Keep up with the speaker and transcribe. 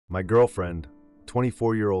My girlfriend,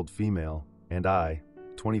 24-year-old female, and I,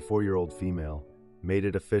 24-year-old female, made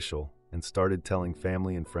it official and started telling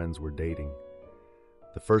family and friends we're dating.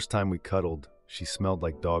 The first time we cuddled, she smelled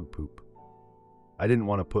like dog poop. I didn't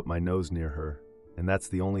want to put my nose near her, and that's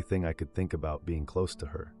the only thing I could think about being close to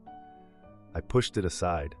her. I pushed it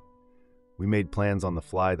aside. We made plans on the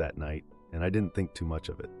fly that night, and I didn't think too much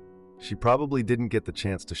of it. She probably didn't get the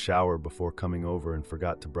chance to shower before coming over and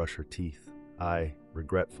forgot to brush her teeth. I,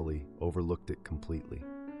 regretfully, overlooked it completely.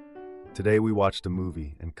 Today we watched a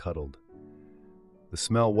movie and cuddled. The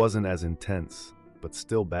smell wasn't as intense, but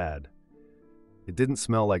still bad. It didn't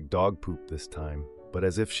smell like dog poop this time, but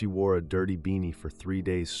as if she wore a dirty beanie for 3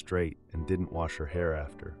 days straight and didn't wash her hair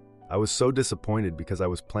after. I was so disappointed because I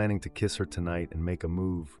was planning to kiss her tonight and make a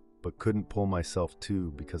move, but couldn't pull myself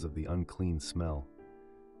to because of the unclean smell.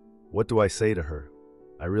 What do I say to her?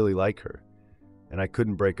 I really like her, and I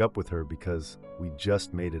couldn't break up with her because we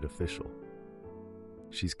just made it official.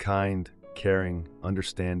 She's kind, caring,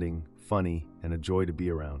 understanding, funny, and a joy to be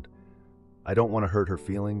around. I don't want to hurt her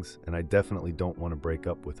feelings, and I definitely don't want to break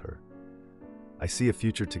up with her. I see a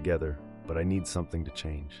future together, but I need something to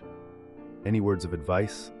change. Any words of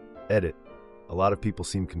advice? Edit. A lot of people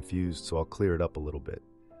seem confused, so I'll clear it up a little bit.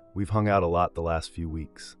 We've hung out a lot the last few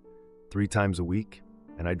weeks. 3 times a week,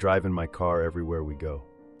 and I drive in my car everywhere we go.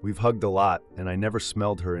 We've hugged a lot, and I never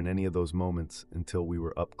smelled her in any of those moments until we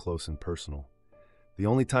were up close and personal. The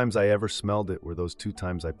only times I ever smelled it were those 2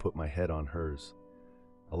 times I put my head on hers.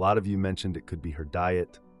 A lot of you mentioned it could be her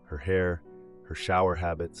diet, her hair, her shower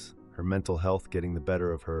habits, her mental health getting the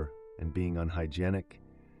better of her and being unhygienic,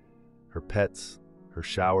 her pets, her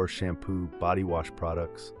shower, shampoo, body wash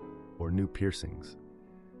products, or new piercings.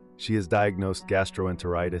 She is diagnosed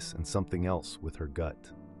gastroenteritis and something else with her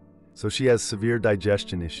gut. So she has severe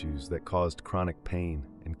digestion issues that caused chronic pain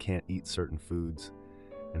and can't eat certain foods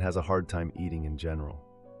and has a hard time eating in general.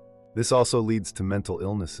 This also leads to mental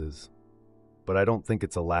illnesses, but I don't think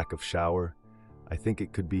it's a lack of shower. I think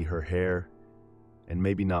it could be her hair and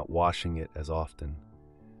maybe not washing it as often,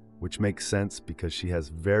 which makes sense because she has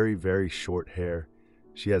very, very short hair.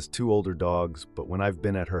 She has 2 older dogs, but when I've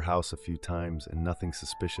been at her house a few times and nothing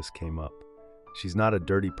suspicious came up. She's not a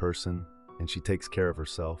dirty person, and she takes care of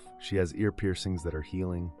herself. She has ear piercings that are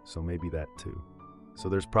healing, so maybe that too. So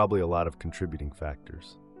there's probably a lot of contributing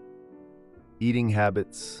factors. Eating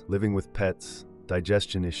habits, living with pets,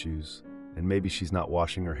 digestion issues, and maybe she's not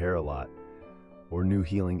washing her hair a lot, or new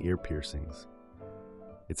healing ear piercings.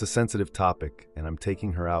 It's a sensitive topic, and I'm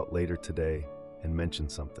taking her out later today and mention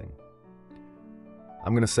something.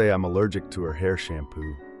 I'm going to say I'm allergic to her hair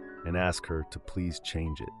shampoo and ask her to please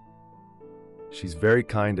change it. She's very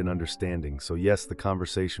kind and understanding, so yes, the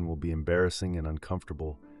conversation will be embarrassing and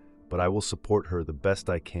uncomfortable, but I will support her the best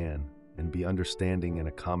I can and be understanding and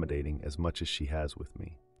accommodating as much as she has with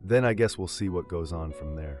me. Then I guess we'll see what goes on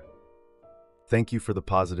from there. Thank you for the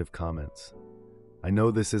positive comments. I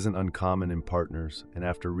know this isn't uncommon in partners, and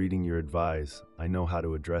after reading your advice, I know how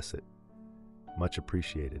to address it. Much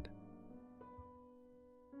appreciated.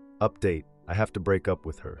 Update: I have to break up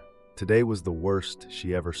with her. Today was the worst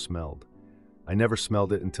she ever smelled. I never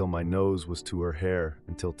smelled it until my nose was to her hair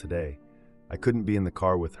until today. I couldn't be in the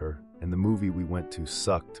car with her, and the movie we went to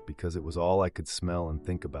sucked because it was all I could smell and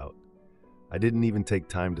think about. I didn't even take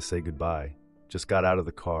time to say goodbye, just got out of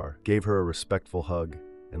the car, gave her a respectful hug,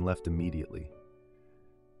 and left immediately.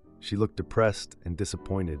 She looked depressed and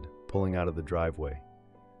disappointed, pulling out of the driveway.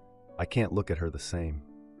 I can't look at her the same.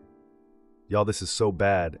 Y'all, this is so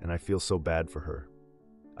bad, and I feel so bad for her.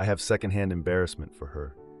 I have secondhand embarrassment for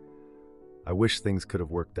her. I wish things could have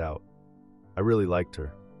worked out. I really liked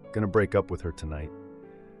her. Gonna break up with her tonight.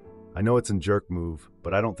 I know it's a jerk move,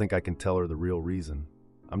 but I don't think I can tell her the real reason.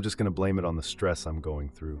 I'm just gonna blame it on the stress I'm going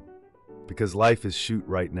through. Because life is shoot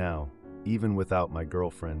right now, even without my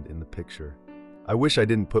girlfriend in the picture. I wish I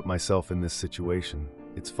didn't put myself in this situation.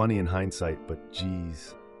 It's funny in hindsight, but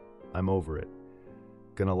geez, I'm over it.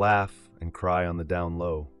 Gonna laugh and cry on the down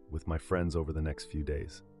low with my friends over the next few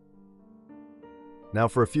days. Now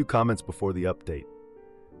for a few comments before the update.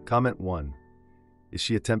 Comment 1. Is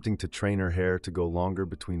she attempting to train her hair to go longer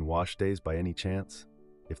between wash days by any chance?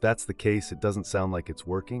 If that's the case, it doesn't sound like it's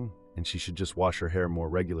working, and she should just wash her hair more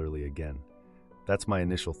regularly again. That's my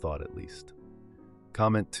initial thought, at least.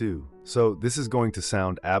 Comment 2. So this is going to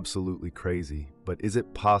sound absolutely crazy, but is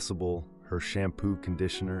it possible her shampoo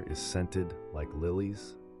conditioner is scented like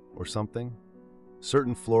lilies or something?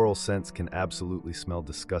 Certain floral scents can absolutely smell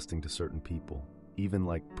disgusting to certain people, even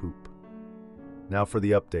like poop. Now for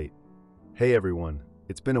the update. Hey everyone,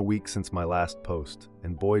 it's been a week since my last post,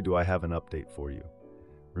 and boy do I have an update for you.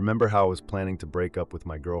 Remember how I was planning to break up with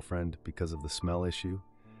my girlfriend because of the smell issue?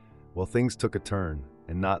 Well, things took a turn,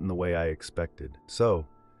 and not in the way I expected. So,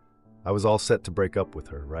 I was all set to break up with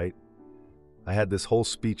her, right? I had this whole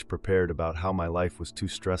speech prepared about how my life was too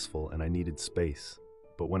stressful and I needed space.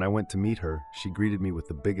 But when I went to meet her, she greeted me with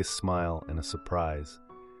the biggest smile and a surprise.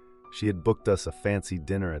 She had booked us a fancy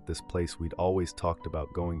dinner at this place we'd always talked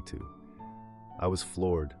about going to. I was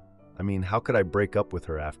floored. I mean, how could I break up with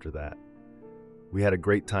her after that? We had a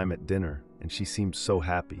great time at dinner, and she seemed so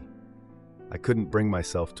happy. I couldn't bring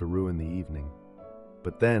myself to ruin the evening.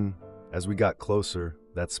 But then, as we got closer,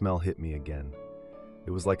 that smell hit me again.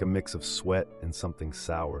 It was like a mix of sweat and something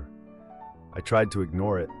sour. I tried to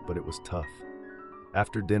ignore it, but it was tough.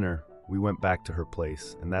 After dinner, we went back to her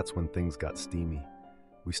place, and that's when things got steamy.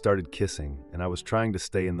 We started kissing, and I was trying to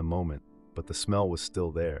stay in the moment, but the smell was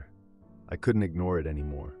still there. I couldn't ignore it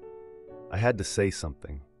anymore. I had to say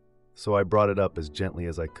something, so I brought it up as gently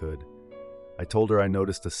as I could. I told her I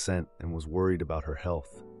noticed a scent and was worried about her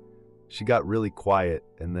health. She got really quiet,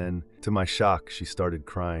 and then, to my shock, she started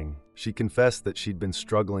crying. She confessed that she'd been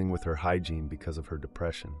struggling with her hygiene because of her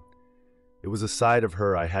depression. It was a side of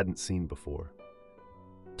her I hadn't seen before.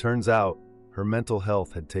 Turns out, her mental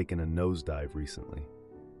health had taken a nosedive recently.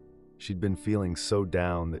 She'd been feeling so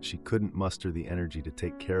down that she couldn't muster the energy to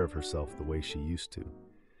take care of herself the way she used to.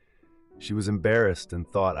 She was embarrassed and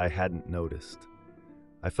thought I hadn't noticed.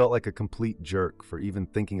 I felt like a complete jerk for even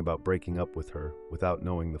thinking about breaking up with her without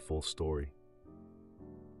knowing the full story.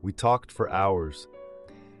 We talked for hours,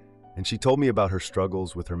 and she told me about her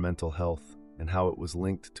struggles with her mental health and how it was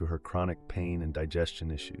linked to her chronic pain and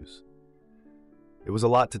digestion issues. It was a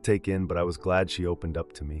lot to take in, but I was glad she opened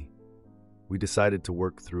up to me. We decided to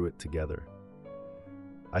work through it together.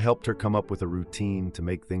 I helped her come up with a routine to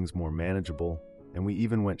make things more manageable, and we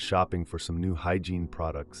even went shopping for some new hygiene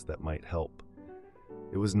products that might help.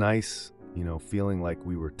 It was nice, feeling like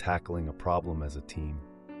we were tackling a problem as a team.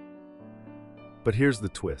 But here's the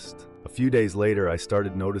twist. A few days later, I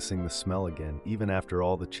started noticing the smell again, even after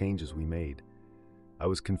all the changes we made. I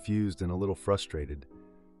was confused and a little frustrated.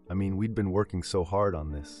 I mean, we'd been working so hard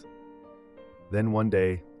on this. Then one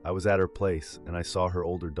day, I was at her place and I saw her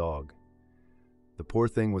older dog. The poor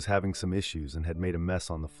thing was having some issues and had made a mess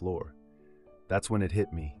on the floor. That's when it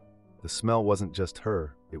hit me. The smell wasn't just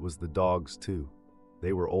her, it was the dogs too.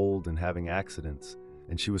 They were old and having accidents,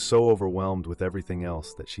 and she was so overwhelmed with everything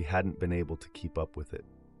else that she hadn't been able to keep up with it.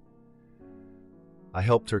 I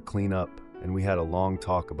helped her clean up, and we had a long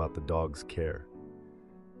talk about the dog's care.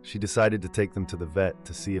 She decided to take them to the vet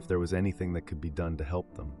to see if there was anything that could be done to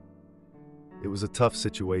help them. It was a tough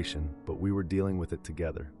situation, but we were dealing with it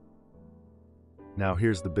together. Now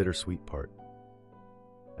here's the bittersweet part.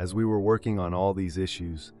 As we were working on all these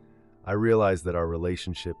issues, I realized that our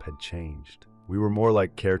relationship had changed. We were more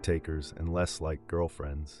like caretakers and less like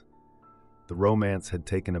girlfriends. The romance had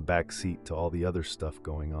taken a back seat to all the other stuff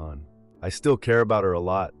going on. I still care about her a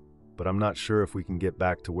lot, but I'm not sure if we can get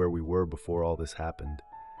back to where we were before all this happened.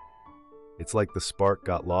 It's like the spark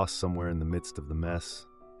got lost somewhere in the midst of the mess,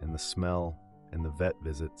 and the smell, and the vet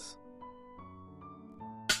visits.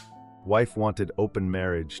 Wife wanted open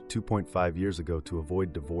marriage 2.5 years ago to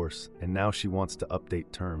avoid divorce, and now she wants to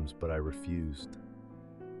update terms, but I refused.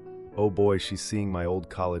 Oh boy, she's seeing my old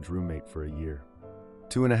college roommate for a year.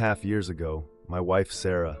 2.5 years ago, my wife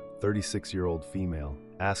Sarah, 36-year-old female,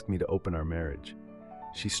 asked me to open our marriage.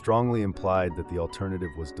 She strongly implied that the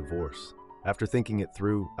alternative was divorce. After thinking it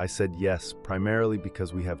through, I said yes, primarily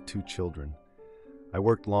because we have 2 children. I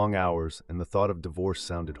worked long hours, and the thought of divorce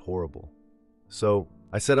sounded horrible. So,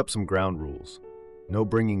 I set up some ground rules. No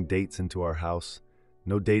bringing dates into our house,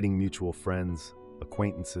 no dating mutual friends,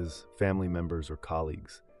 acquaintances, family members, or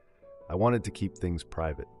colleagues. I wanted to keep things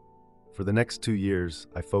private. For the next 2 years,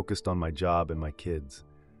 I focused on my job and my kids.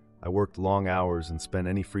 I worked long hours and spent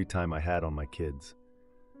any free time I had on my kids.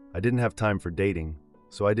 I didn't have time for dating,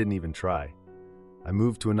 so I didn't even try. I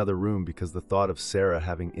moved to another room because the thought of Sarah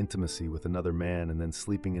having intimacy with another man and then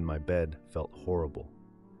sleeping in my bed felt horrible.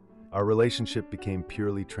 Our relationship became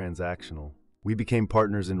purely transactional. We became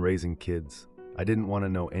partners in raising kids. I didn't want to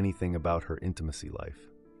know anything about her intimacy life.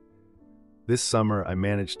 This summer, I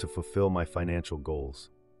managed to fulfill my financial goals.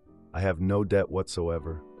 I have no debt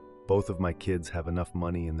whatsoever. Both of my kids have enough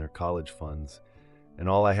money in their college funds, and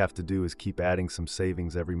all I have to do is keep adding some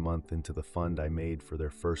savings every month into the fund I made for their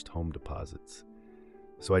first home deposits.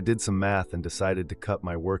 So I did some math and decided to cut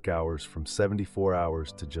my work hours from 74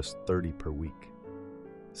 hours to just 30 per week.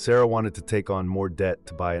 Sarah wanted to take on more debt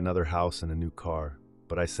to buy another house and a new car,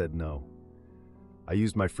 but I said no. I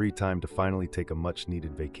used my free time to finally take a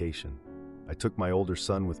much-needed vacation. I took my older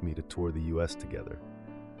son with me to tour the US together.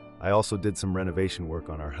 I also did some renovation work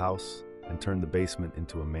on our house and turned the basement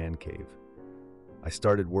into a man cave. I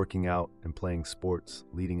started working out and playing sports,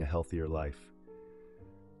 leading a healthier life.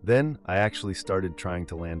 Then I actually started trying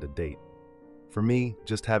to land a date. For me,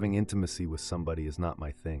 just having intimacy with somebody is not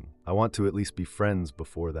my thing. I want to at least be friends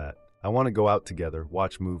before that. I want to go out together,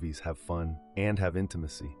 watch movies, have fun, and have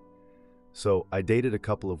intimacy. So I dated a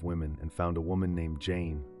couple of women and found a woman named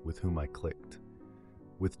Jane with whom I clicked.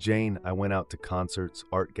 With Jane, I went out to concerts,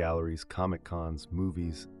 art galleries, comic cons,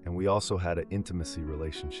 movies, and we also had an intimacy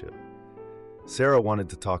relationship. Sarah wanted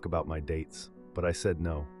to talk about my dates, but I said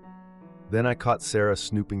no. Then I caught Sarah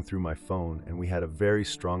snooping through my phone and we had a very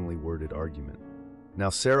strongly worded argument.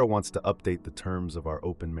 Now Sarah wants to update the terms of our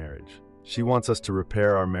open marriage. She wants us to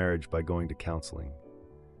repair our marriage by going to counseling.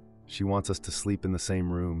 She wants us to sleep in the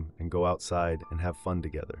same room and go outside and have fun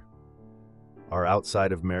together. Our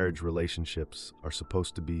outside of marriage relationships are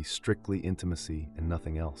supposed to be strictly intimacy and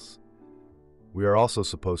nothing else. We are also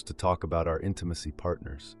supposed to talk about our intimacy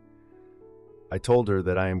partners. I told her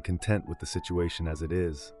that I am content with the situation as it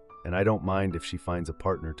is, and I don't mind if she finds a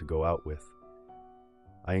partner to go out with.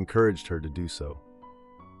 I encouraged her to do so.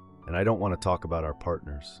 And I don't want to talk about our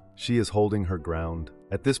partners. She is holding her ground.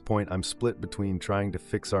 At this point, I'm split between trying to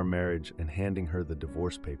fix our marriage and handing her the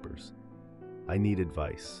divorce papers. I need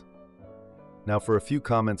advice. Now for a few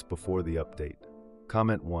comments before the update.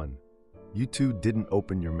 Comment 1. You two didn't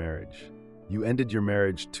open your marriage. You ended your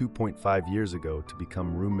marriage 2.5 years ago to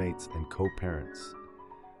become roommates and co-parents.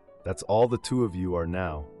 That's all the two of you are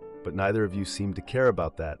now, but neither of you seemed to care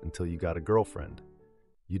about that until you got a girlfriend.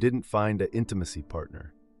 You didn't find an intimacy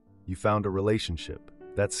partner. You found a relationship.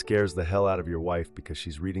 That scares the hell out of your wife because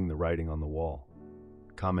she's reading the writing on the wall.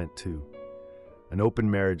 Comment 2. An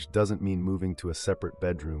open marriage doesn't mean moving to a separate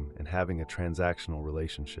bedroom and having a transactional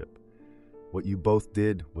relationship. What you both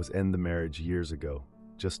did was end the marriage years ago,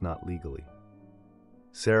 just not legally.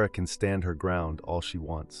 Sarah can stand her ground all she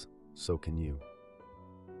wants, so can you.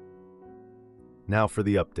 Now for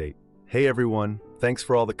the update. Hey everyone, thanks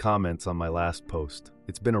for all the comments on my last post.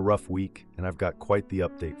 It's been a rough week, and I've got quite the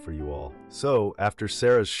update for you all. So, after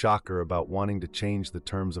Sarah's shocker about wanting to change the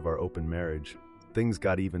terms of our open marriage, things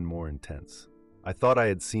got even more intense. I thought I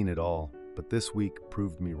had seen it all, but this week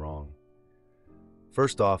proved me wrong.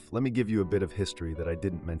 First off, let me give you a bit of history that I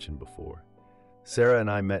didn't mention before. Sarah and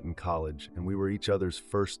I met in college, and we were each other's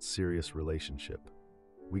first serious relationship.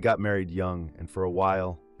 We got married young, and for a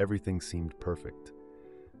while, everything seemed perfect.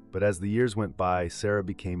 But as the years went by, Sarah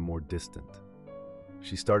became more distant.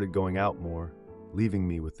 She started going out more, leaving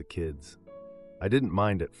me with the kids. I didn't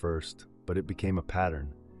mind at first, but it became a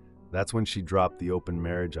pattern. That's when she dropped the open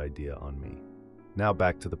marriage idea on me. Now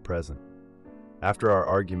back to the present. After our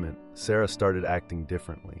argument, Sarah started acting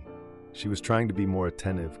differently. She was trying to be more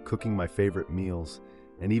attentive, cooking my favorite meals,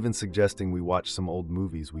 and even suggesting we watch some old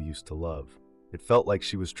movies we used to love. It felt like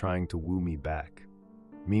she was trying to woo me back.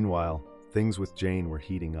 Meanwhile, things with Jane were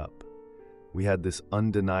heating up. We had this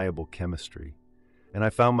undeniable chemistry, and I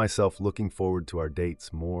found myself looking forward to our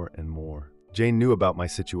dates more and more. Jane knew about my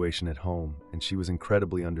situation at home, and she was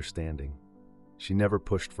incredibly understanding. She never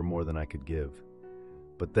pushed for more than I could give.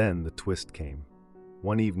 But then the twist came.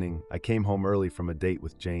 One evening, I came home early from a date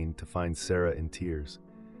with Jane to find Sarah in tears.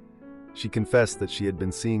 She confessed that she had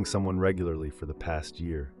been seeing someone regularly for the past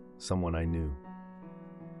year, someone I knew.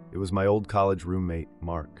 It was my old college roommate,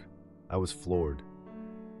 Mark. I was floored.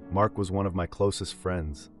 Mark was one of my closest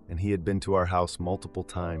friends, and he had been to our house multiple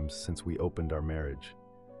times since we opened our marriage.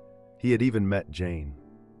 He had even met Jane.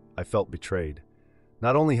 I felt betrayed.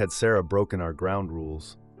 Not only had Sarah broken our ground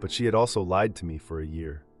rules, but she had also lied to me for a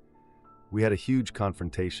year. We had a huge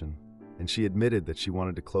confrontation, and she admitted that she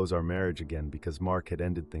wanted to close our marriage again because Mark had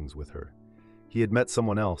ended things with her. He had met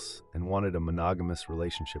someone else and wanted a monogamous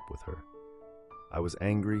relationship with her. I was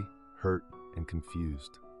angry, hurt, and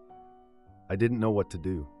confused. I didn't know what to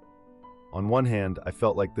do. On one hand, I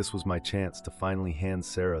felt like this was my chance to finally hand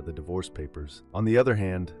Sarah the divorce papers. On the other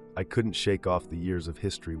hand, I couldn't shake off the years of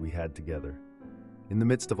history we had together. In the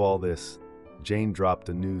midst of all this, Jane dropped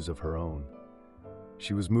a news of her own.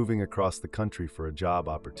 She was moving across the country for a job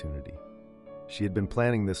opportunity. She had been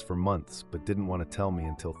planning this for months, but didn't want to tell me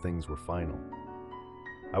until things were final.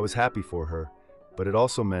 I was happy for her, but it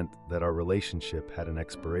also meant that our relationship had an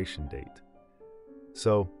expiration date.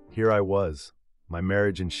 So, here I was, my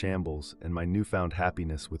marriage in shambles and my newfound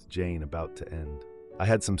happiness with Jane about to end. I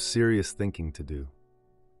had some serious thinking to do.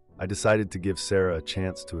 I decided to give Sarah a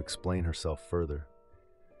chance to explain herself further.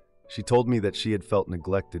 She told me that she had felt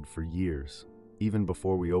neglected for years, even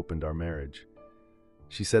before we opened our marriage.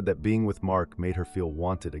 She said that being with Mark made her feel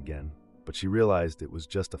wanted again, but she realized it was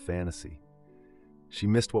just a fantasy. She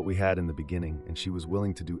missed what we had in the beginning, and she was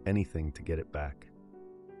willing to do anything to get it back.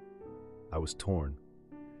 I was torn.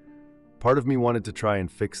 Part of me wanted to try and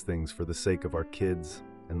fix things for the sake of our kids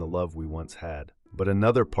and the love we once had. But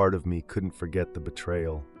another part of me couldn't forget the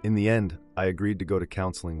betrayal. In the end, I agreed to go to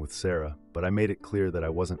counseling with Sarah, but I made it clear that I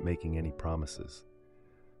wasn't making any promises.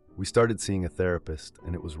 We started seeing a therapist,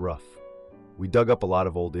 and it was rough. We dug up a lot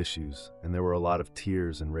of old issues, and there were a lot of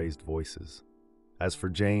tears and raised voices. As for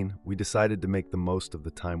Jane, we decided to make the most of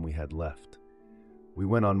the time we had left. We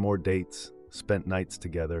went on more dates, spent nights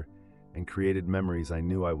together, and created memories I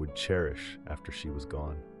knew I would cherish after she was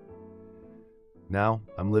gone. Now,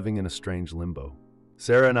 I'm living in a strange limbo.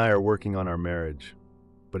 Sarah and I are working on our marriage,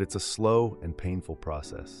 but it's a slow and painful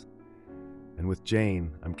process. And with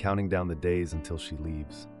Jane, I'm counting down the days until she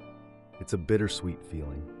leaves. It's a bittersweet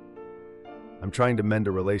feeling. I'm trying to mend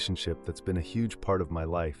a relationship that's been a huge part of my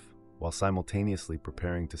life, while simultaneously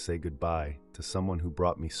preparing to say goodbye to someone who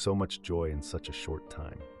brought me so much joy in such a short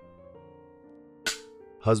time.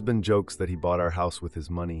 Husband jokes that he bought our house with his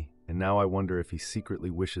money, and now I wonder if he secretly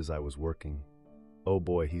wishes I was working. Oh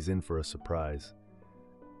boy, he's in for a surprise.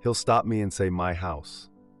 He'll stop me and say, "My house."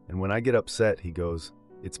 And when I get upset, he goes,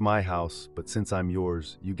 "It's my house, but since I'm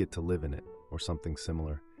yours, you get to live in it," or something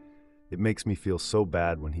similar. It makes me feel so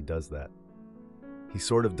bad when he does that. He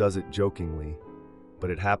sort of does it jokingly, but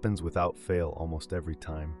it happens without fail almost every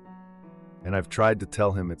time. And I've tried to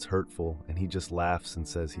tell him it's hurtful, and he just laughs and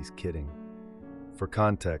says he's kidding. For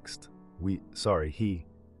context, he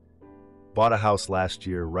bought a house last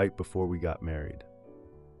year right before we got married.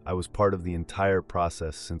 I was part of the entire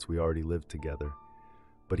process since we already lived together,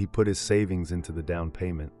 but he put his savings into the down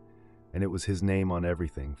payment, and it was his name on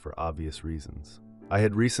everything for obvious reasons. I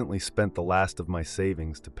had recently spent the last of my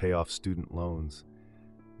savings to pay off student loans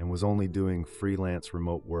and was only doing freelance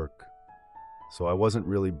remote work, so I wasn't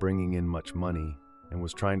really bringing in much money and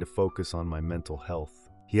was trying to focus on my mental health.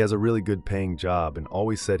 He has a really good paying job and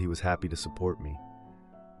always said he was happy to support me.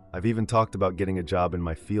 I've even talked about getting a job in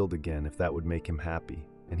my field again if that would make him happy,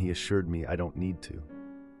 and he assured me I don't need to.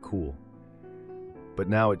 Cool. But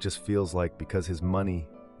now it just feels like because his money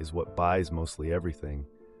is what buys mostly everything,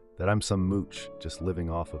 that I'm some mooch just living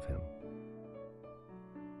off of him.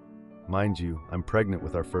 Mind you, I'm pregnant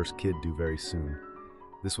with our first kid due very soon.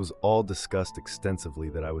 This was all discussed extensively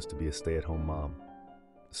that I was to be a stay-at-home mom.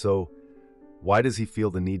 So, why does he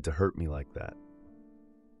feel the need to hurt me like that?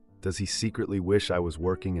 Does he secretly wish I was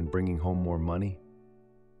working and bringing home more money?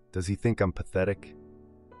 Does he think I'm pathetic?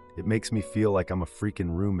 It makes me feel like I'm a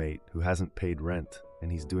freaking roommate who hasn't paid rent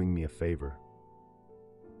and he's doing me a favor.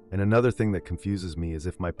 And another thing that confuses me is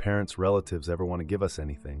if my parents' relatives ever want to give us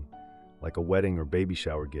anything, like a wedding or baby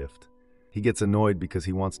shower gift. He gets annoyed because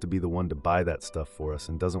he wants to be the one to buy that stuff for us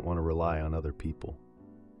and doesn't want to rely on other people.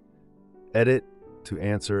 Edit to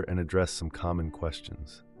answer and address some common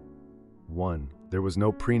questions. 1. There was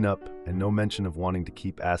no prenup and no mention of wanting to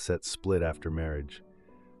keep assets split after marriage.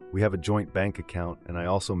 We have a joint bank account and I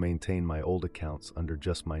also maintain my old accounts under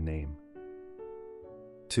just my name.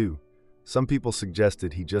 2. Some people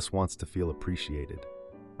suggested he just wants to feel appreciated.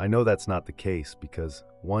 I know that's not the case because,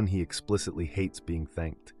 1, he explicitly hates being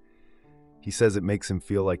thanked. He says it makes him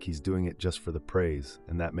feel like he's doing it just for the praise,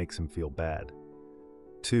 and that makes him feel bad.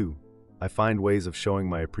 2, I find ways of showing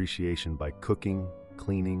my appreciation by cooking,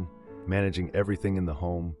 cleaning, managing everything in the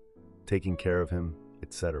home, taking care of him,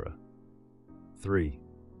 etc. 3,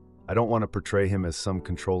 I don't want to portray him as some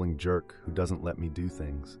controlling jerk who doesn't let me do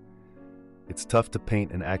things. It's tough to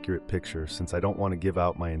paint an accurate picture since I don't want to give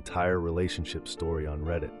out my entire relationship story on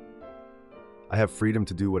Reddit. I have freedom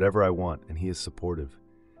to do whatever I want and he is supportive.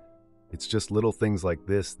 It's just little things like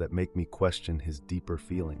this that make me question his deeper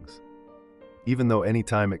feelings. Even though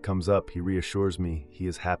anytime it comes up, he reassures me he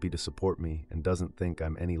is happy to support me and doesn't think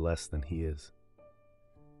I'm any less than he is.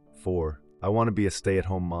 4, I want to be a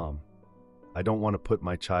stay-at-home mom. I don't want to put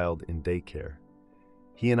my child in daycare.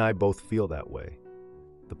 He and I both feel that way.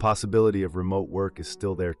 The possibility of remote work is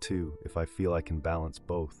still there too if I feel I can balance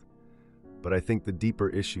both. But I think the deeper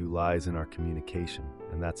issue lies in our communication,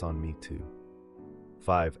 and that's on me too.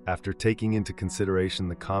 5, after taking into consideration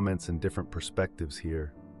the comments and different perspectives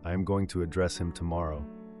here, I am going to address him tomorrow.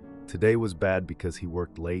 Today was bad because he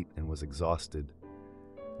worked late and was exhausted,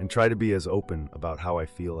 and try to be as open about how I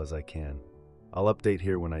feel as I can. I'll update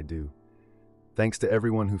here when I do. Thanks to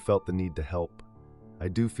everyone who felt the need to help. I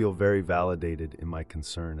do feel very validated in my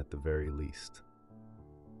concern at the very least.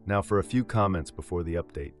 Now for a few comments before the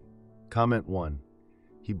update. Comment 1.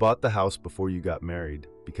 He bought the house before you got married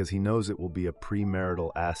because he knows it will be a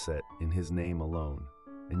premarital asset in his name alone,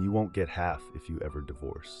 and you won't get half if you ever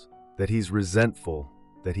divorce. That he's resentful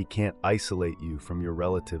that he can't isolate you from your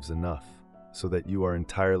relatives enough so that you are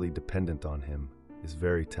entirely dependent on him is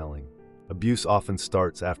very telling. Abuse often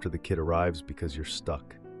starts after the kid arrives because you're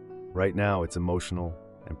stuck. Right now, it's emotional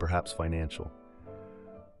and perhaps financial.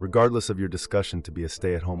 Regardless of your discussion to be a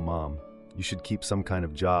stay-at-home mom, you should keep some kind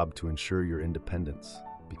of job to ensure your independence,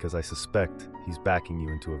 because I suspect he's backing you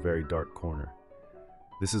into a very dark corner.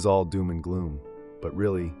 This is all doom and gloom, but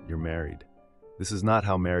really, you're married. This is not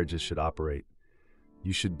how marriages should operate.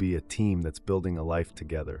 You should be a team that's building a life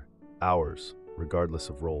together, ours, regardless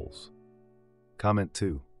of roles. Comment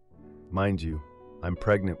 2. Mind you, I'm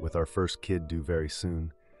pregnant with our first kid due very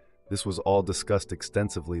soon. This was all discussed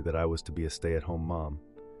extensively that I was to be a stay-at-home mom.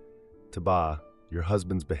 Taba, your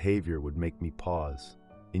husband's behavior would make me pause.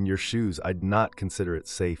 In your shoes, I'd not consider it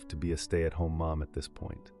safe to be a stay-at-home mom at this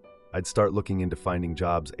point. I'd start looking into finding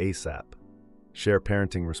jobs ASAP, share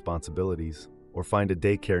parenting responsibilities, or find a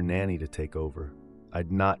daycare nanny to take over.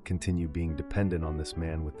 I'd not continue being dependent on this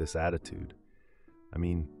man with this attitude. I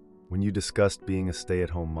mean, when you discussed being a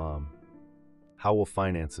stay-at-home mom, how will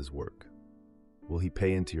finances work? Will he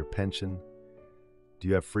pay into your pension? Do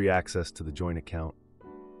you have free access to the joint account?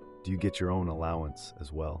 Do you get your own allowance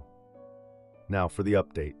as well? Now for the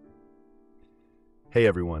update. Hey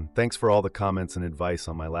everyone, thanks for all the comments and advice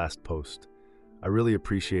on my last post. I really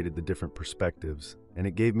appreciated the different perspectives, and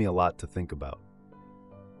it gave me a lot to think about.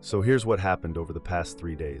 So here's what happened over the past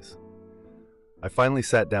 3 days. I finally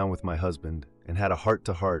sat down with my husband and had a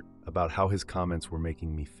heart-to-heart about how his comments were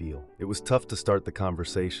making me feel. It was tough to start the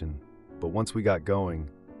conversation, but once we got going,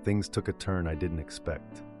 things took a turn I didn't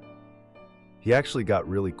expect. He actually got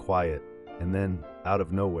really quiet, and then, out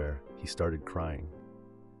of nowhere, he started crying.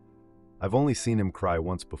 I've only seen him cry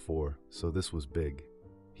once before, so this was big.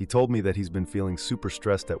 He told me that he's been feeling super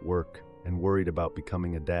stressed at work and worried about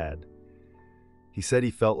becoming a dad. He said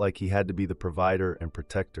he felt like he had to be the provider and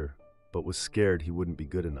protector, but was scared he wouldn't be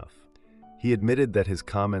good enough. He admitted that his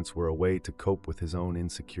comments were a way to cope with his own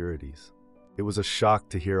insecurities. It was a shock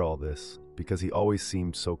to hear all this, because he always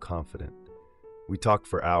seemed so confident. We talked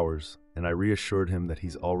for hours, and I reassured him that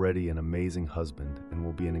he's already an amazing husband and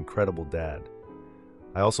will be an incredible dad.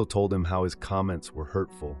 I also told him how his comments were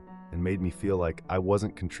hurtful and made me feel like I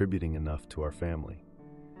wasn't contributing enough to our family.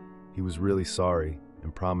 He was really sorry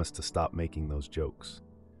and promised to stop making those jokes.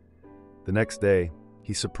 The next day,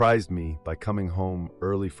 he surprised me by coming home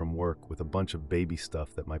early from work with a bunch of baby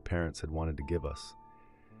stuff that my parents had wanted to give us.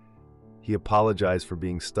 He apologized for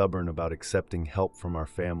being stubborn about accepting help from our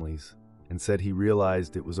families and said he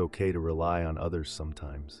realized it was okay to rely on others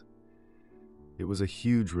sometimes. It was a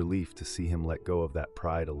huge relief to see him let go of that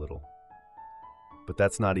pride a little. But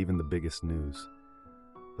that's not even the biggest news.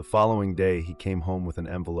 The following day, he came home with an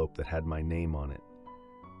envelope that had my name on it.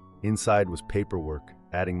 Inside was paperwork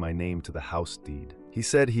adding my name to the house deed. He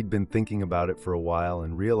said he'd been thinking about it for a while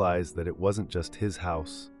and realized that it wasn't just his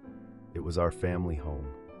house, it was our family home.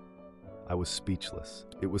 I was speechless.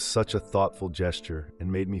 It was such a thoughtful gesture and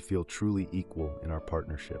made me feel truly equal in our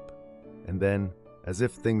partnership. And then, as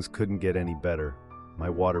if things couldn't get any better, my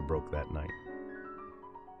water broke that night.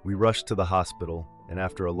 We rushed to the hospital, and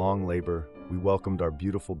after a long labor, we welcomed our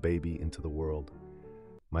beautiful baby into the world.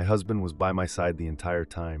 My husband was by my side the entire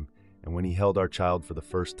time, and when he held our child for the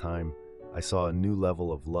first time, I saw a new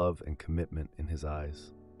level of love and commitment in his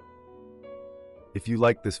eyes. If you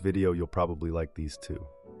like this video, you'll probably like these too.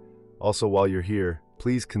 Also, while you're here,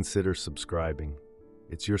 please consider subscribing.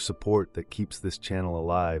 It's your support that keeps this channel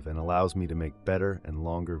alive and allows me to make better and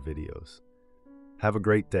longer videos. Have a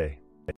great day.